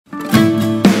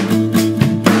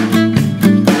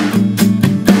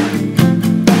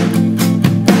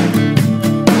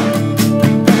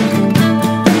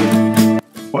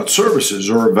services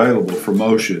are available from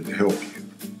OSHA to help you?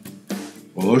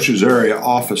 Well, OSHA's area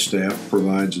office staff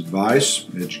provides advice,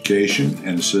 education,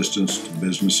 and assistance to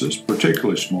businesses,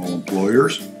 particularly small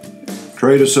employers,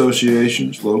 trade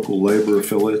associations, local labor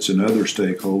affiliates, and other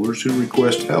stakeholders who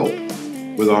request help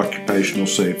with occupational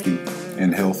safety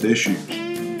and health issues.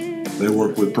 They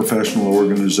work with professional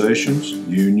organizations,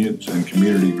 unions, and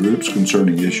community groups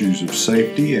concerning issues of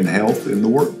safety and health in the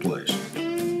workplace.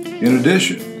 In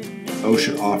addition,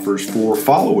 OSHA offers 4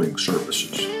 following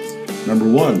services. Number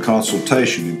 1,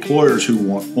 consultation. Employers who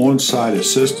want on-site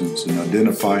assistance in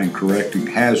identifying and correcting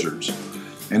hazards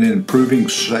and in improving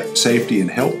safety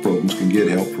and health programs can get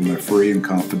help from a free and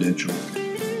confidential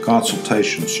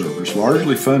consultation service,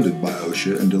 largely funded by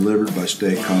OSHA and delivered by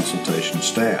state consultation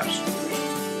staffs.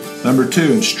 Number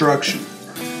 2, instruction.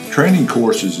 Training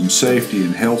courses in safety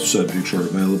and health subjects are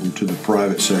available to the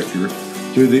private sector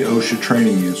through the OSHA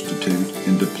Training Institute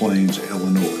in Des Plaines,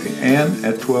 Illinois, and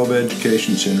at 12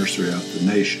 education centers throughout the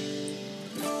nation.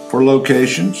 For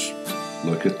locations,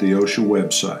 look at the OSHA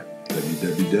website,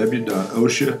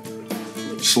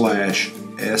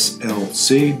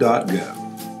 www.osha/slc.gov.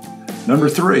 Number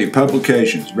 3,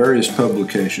 publications. Various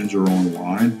publications are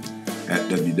online at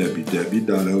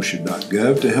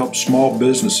www.osha.gov to help small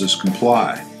businesses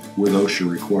comply with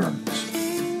OSHA requirements.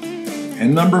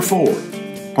 And number 4,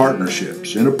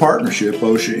 partnerships. In a partnership,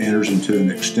 OSHA enters into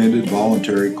an extended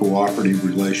voluntary cooperative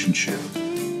relationship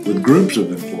with groups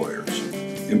of employers,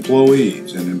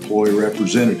 employees, and employee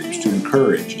representatives to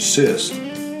encourage, assist,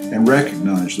 and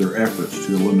recognize their efforts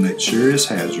to eliminate serious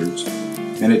hazards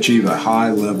and achieve a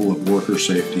high level of worker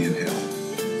safety and health.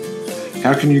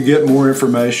 How can you get more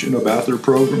information about their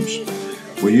programs?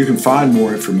 Well, you can find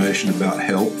more information about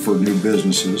help for new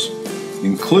businesses,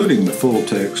 including the full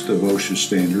text of OSHA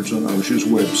standards on OSHA's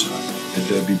website at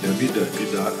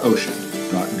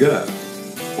www.osha.gov.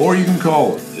 Or you can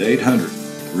call them at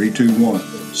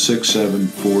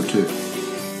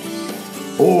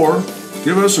 800-321-6742. Or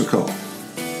give us a call.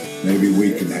 Maybe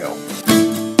we can help.